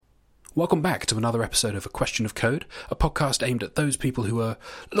Welcome back to another episode of A Question of Code, a podcast aimed at those people who are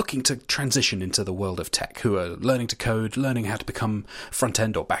looking to transition into the world of tech, who are learning to code, learning how to become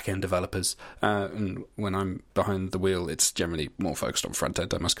front-end or back-end developers. And when I'm behind the wheel, it's generally more focused on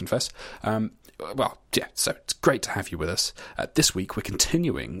front-end, I must confess. So it's great to have you with us. This week, we're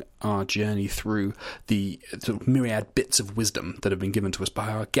continuing our journey through the sort of myriad bits of wisdom that have been given to us by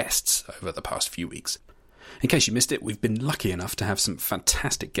our guests over the past few weeks. In case you missed it, we've been lucky enough to have some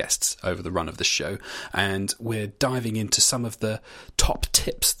fantastic guests over the run of the show, and we're diving into some of the top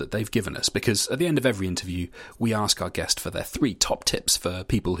tips that they've given us, because at the end of every interview, we ask our guest for their 3 top tips for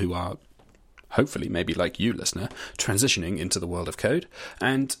people who are, hopefully, maybe like you, listener, transitioning into the world of code,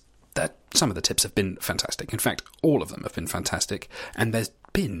 and that some of the tips have been fantastic. In fact, all of them have been fantastic, and there's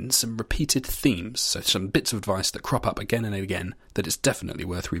been some repeated themes, so some bits of advice that crop up again and again that it's definitely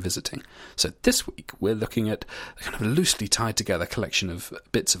worth revisiting. So this week we're looking at a kind of loosely tied together collection of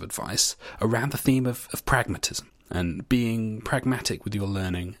bits of advice around the theme of pragmatism and being pragmatic with your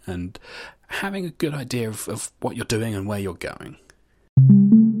learning and having a good idea of what you're doing and where you're going.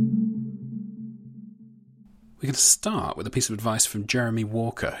 We're going to start with a piece of advice from Jeremy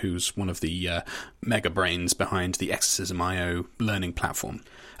Walker, who's one of the mega brains behind the Exercism.io learning platform.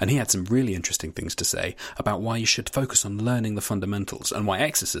 And he had some really interesting things to say about why you should focus on learning the fundamentals and why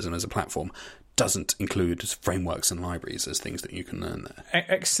Exercism as a platform doesn't include frameworks and libraries as things that you can learn there.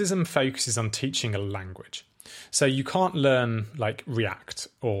 Exercism focuses on teaching a language. So you can't learn like React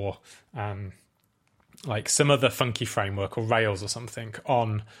or like some other funky framework or Rails or something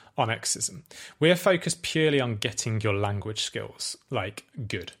on Exercism. We're focused purely on getting your language skills like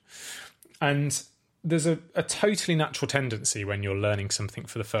good. And there's a totally natural tendency when you're learning something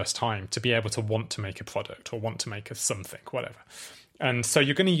for the first time to be able to want to make a product or want to make a something, whatever. And so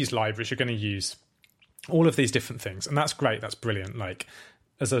you're going to use libraries, you're going to use all of these different things. And that's great, that's brilliant. Like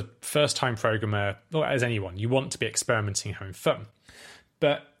as a first-time programmer, or as anyone, you want to be experimenting, having fun.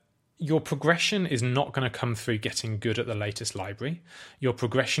 But your progression is not going to come through getting good at the latest library. Your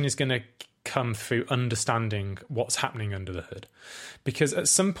progression is going to come through understanding what's happening under the hood. Because at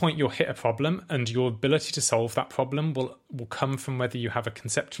some point you'll hit a problem and your ability to solve that problem will come from whether you have a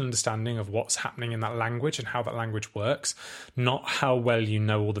conceptual understanding of what's happening in that language and how that language works, not how well you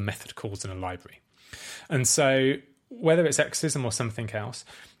know all the method calls in a library. And so whether it's Exercism or something else,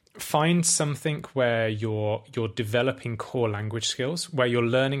 find something where you're developing core language skills, where you're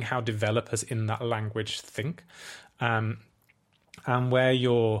learning how developers in that language think, and where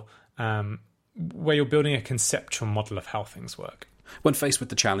you're building a conceptual model of how things work. When faced with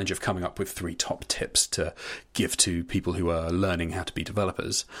the challenge of coming up with 3 top tips to give to people who are learning how to be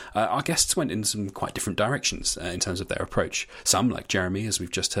developers, our guests went in some quite different directions in terms of their approach. Some, like Jeremy, as we've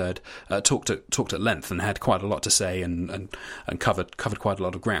just heard, talked at length and had quite a lot to say and covered quite a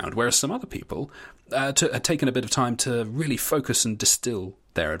lot of ground, whereas some other people had taken a bit of time to really focus and distill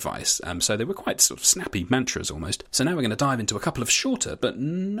their advice. So they were quite sort of snappy mantras almost. So now we're going to dive into a couple of shorter but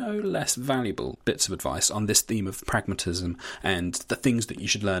no less valuable bits of advice on this theme of pragmatism and the things that you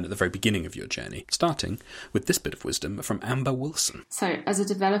should learn at the very beginning of your journey, starting with this bit of wisdom from Amber Wilson. So as a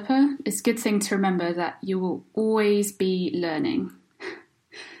developer, it's a good thing to remember that you will always be learning.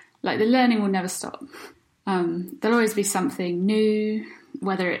 Like the learning will never stop. There'll always be something new,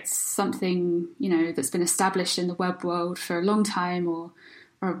 whether it's something, that's been established in the web world for a long time or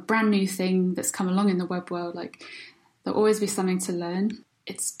a brand new thing that's come along in the web world. Like there'll always be something to learn.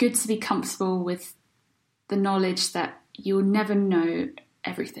 It's good to be comfortable with the knowledge that you'll never know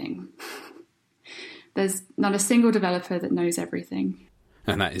everything. There's not a single developer that knows everything.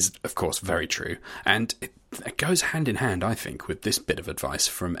 And that is, of course, very true. And it goes hand in hand, I think, with this bit of advice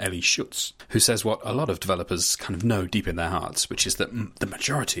from Ellie Schutz, who says what a lot of developers kind of know deep in their hearts, which is that the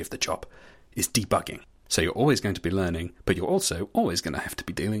majority of the job is debugging. So you're always going to be learning, but you're also always going to have to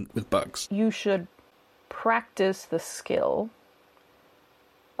be dealing with bugs. You should practice the skill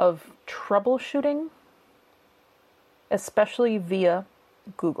of troubleshooting, especially via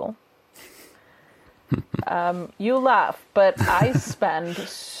Google. You laugh, but I spend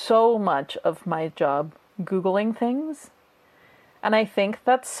so much of my job Googling things. And I think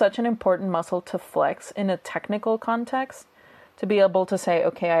that's such an important muscle to flex in a technical context, to be able to say,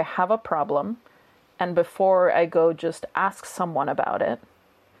 okay, I have a problem. And before I go just ask someone about it,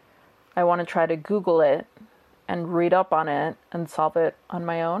 I want to try to Google it and read up on it and solve it on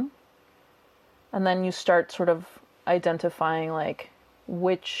my own. And then you start sort of identifying like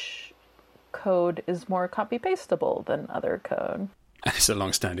which code is more copy-pastable than other code. And it's a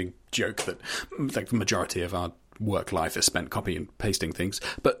long-standing joke that like the majority of our work life is spent copying and pasting things,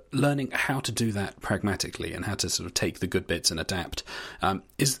 but learning how to do that pragmatically and how to sort of take the good bits and adapt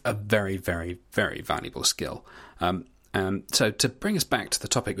is a very, very, very valuable skill. So to bring us back to the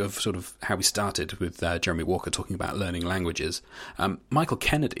topic of sort of how we started with Jeremy Walker talking about learning languages, Michael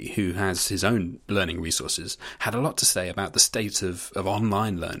Kennedy, who has his own learning resources, had a lot to say about the state of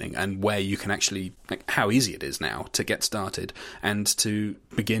online learning and where you can actually, like, how easy it is now to get started and to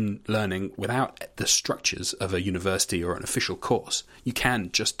begin learning without the structures of a university or an official course. You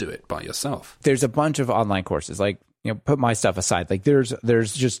can just do it by yourself. There's a bunch of online courses, like, put my stuff aside. Like there's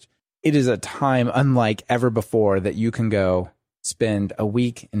just, it is a time unlike ever before that you can go spend a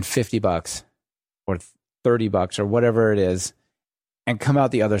week and $50 or $30 or whatever it is and come out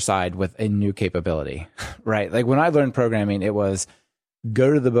the other side with a new capability, right? Like when I learned programming, it was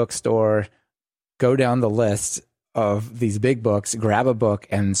go to the bookstore, go down the list of these big books, grab a book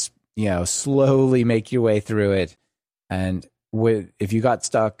and, slowly make your way through it. And if you got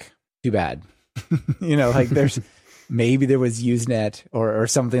stuck, too bad. Maybe there was Usenet or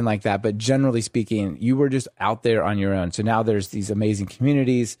something like that. But generally speaking, you were just out there on your own. So now there's these amazing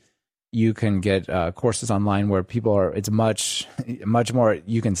communities. You can get courses online where people are, it's much, much more,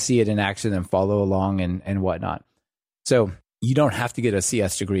 you can see it in action and follow along and whatnot. So you don't have to get a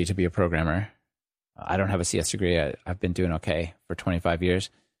CS degree to be a programmer. I don't have a CS degree. I've been doing okay for 25 years.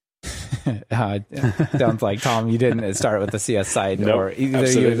 Sounds like, Tom, you didn't start with the CS side. Nope, or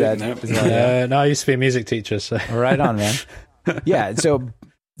either you or that. Nope. No, I used to be a music teacher. So. Right on, man. Yeah. So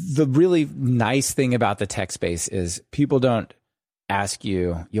the really nice thing about the tech space is people don't ask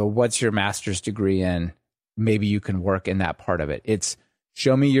you, what's your master's degree in? Maybe you can work in that part of it. It's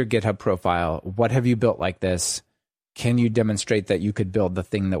show me your GitHub profile. What have you built like this? Can you demonstrate that you could build the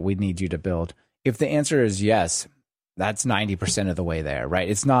thing that we need you to build? If the answer is yes, that's 90% of the way there, right?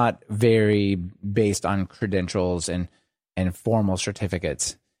 It's not very based on credentials and formal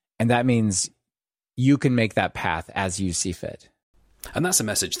certificates. And that means you can make that path as you see fit. And that's a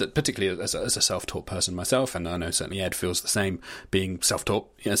message that, particularly as a self-taught person myself, and I know certainly Ed feels the same, being self-taught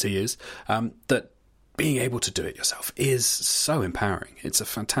as he is, that being able to do it yourself is so empowering. It's a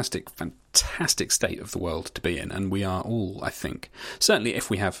fantastic, fantastic state of the world to be in. And we are all, I think, certainly if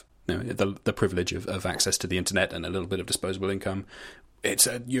we have the privilege of access to the internet and a little bit of disposable income,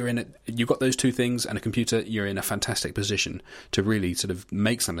 you've got those two things and a computer, you're in a fantastic position to really sort of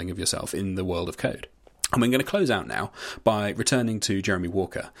make something of yourself in the world of code. And we're going to close out now by returning to Jeremy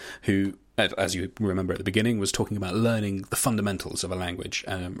Walker, who, as you remember at the beginning, was talking about learning the fundamentals of a language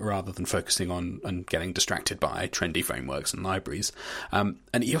rather than focusing on and getting distracted by trendy frameworks and libraries. And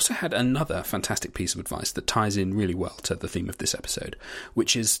he also had another fantastic piece of advice that ties in really well to the theme of this episode,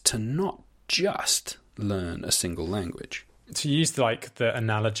 which is to not just learn a single language. To use the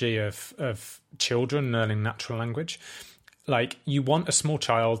analogy of children learning natural language, like you want a small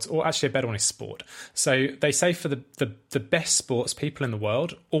child, or actually a better one is sport. So they say for the best sports people in the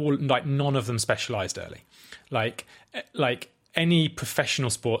world, all none of them specialised early. Like any professional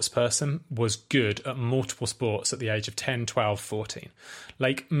sports person was good at multiple sports at the age of 10, 12, 14.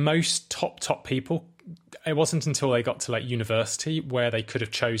 Like most top people, it wasn't until they got to university where they could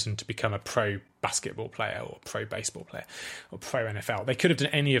have chosen to become a pro basketball player or pro baseball player or pro NFL. They could have done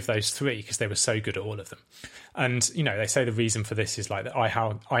any of those three because they were so good at all of them. And, they say the reason for this is the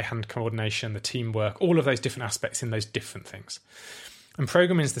eye-hand coordination, the teamwork, all of those different aspects in those different things. And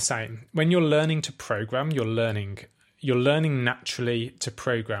programming is the same. When you're learning to program, you're learning naturally to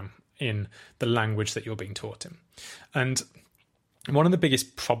program in the language that you're being taught in. And one of the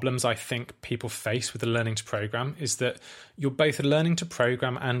biggest problems I think people face with the learning to program is that you're both learning to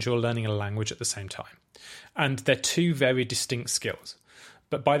program and you're learning a language at the same time. And they're two very distinct skills.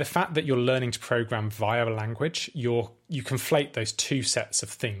 But by the fact that you're learning to program via a language, you conflate those two sets of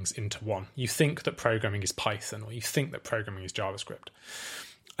things into one. You think that programming is Python, or you think that programming is JavaScript.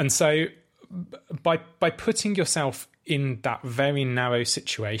 And so by putting yourself in that very narrow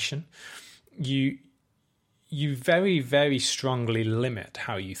situation, you very, very strongly limit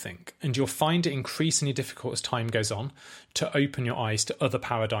how you think. And you'll find it increasingly difficult as time goes on to open your eyes to other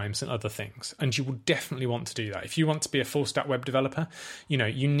paradigms and other things. And you will definitely want to do that. If you want to be a full stack web developer,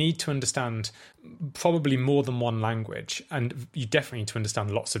 you need to understand probably more than one language. And you definitely need to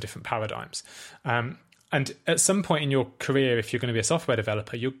understand lots of different paradigms. And at some point in your career, if you're going to be a software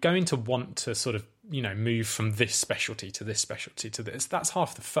developer, you're going to want to sort of, move from this specialty to this specialty to this. That's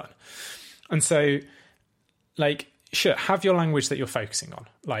half the fun. And so, sure, have your language that you're focusing on.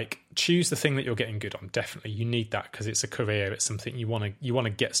 Choose the thing that you're getting good on. Definitely, you need that because it's a career. It's something you want to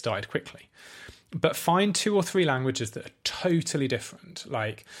get started quickly. But find 2 or 3 languages that are totally different.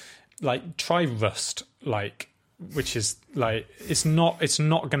 Try Rust. which is like it's not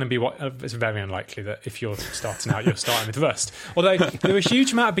going to be what it's very unlikely that if you're starting out, you're starting with Rust. Although there are a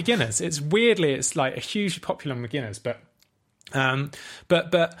huge amount of beginners. It's like a hugely popular on beginners, but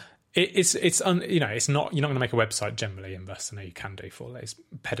it's not, you're not going to make a website generally in Rust. I know you can do, for those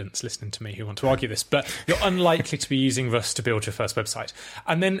pedants listening to me who want to argue this, but you're unlikely to be using Rust to build your first website.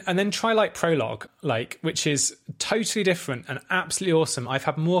 And then try like Prolog, which is totally different and absolutely awesome. I've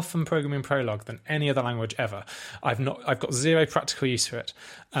had more fun programming Prolog than any other language ever. I've got zero practical use for it,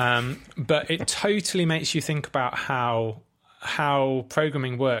 but it totally makes you think about how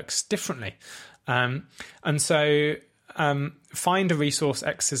programming works differently, and so. Find a resource.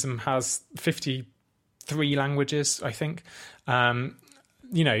 Xism has 53 languages, I think. There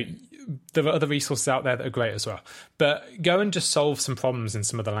are other resources out there that are great as well. But go and just solve some problems in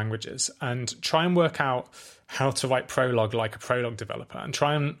some other languages and try and work out how to write Prolog like a Prolog developer, and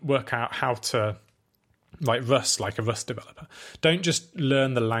try and work out how to write Rust like a Rust developer. Don't just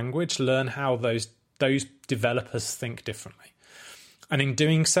learn the language, learn how those developers think differently. And in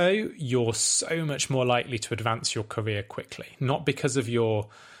doing so, you're so much more likely to advance your career quickly. Not because of your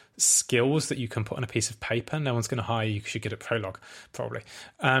skills that you can put on a piece of paper. No one's going to hire you because you're good at Prolog, probably.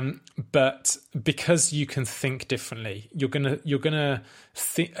 But because you can think differently, you're gonna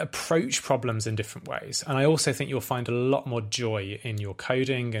approach problems in different ways. And I also think you'll find a lot more joy in your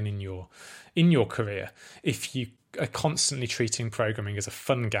coding and in your career if you are constantly treating programming as a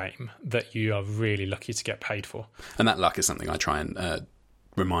fun game that you are really lucky to get paid for. And that luck is something I try and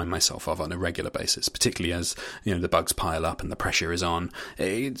remind myself of on a regular basis, particularly as the bugs pile up and the pressure is on.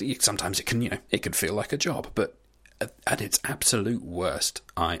 Sometimes it can feel like a job, but at its absolute worst,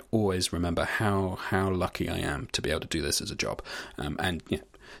 I always remember how lucky I am to be able to do this as a job, and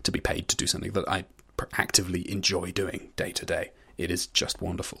to be paid to do something that I actively enjoy doing day to day. It is just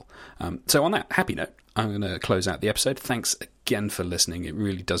wonderful. So on that happy note, I'm going to close out the episode. Thanks again for listening. It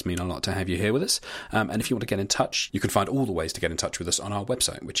really does mean a lot to have you here with us. And if you want to get in touch, you can find all the ways to get in touch with us on our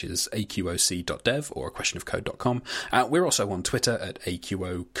website, which is aqoc.dev or questionofcode.com. We're also on Twitter at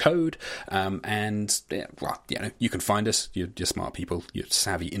aqocode. You can find us. You're smart people. You're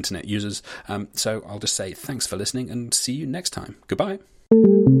savvy internet users. So I'll just say thanks for listening and see you next time. Goodbye.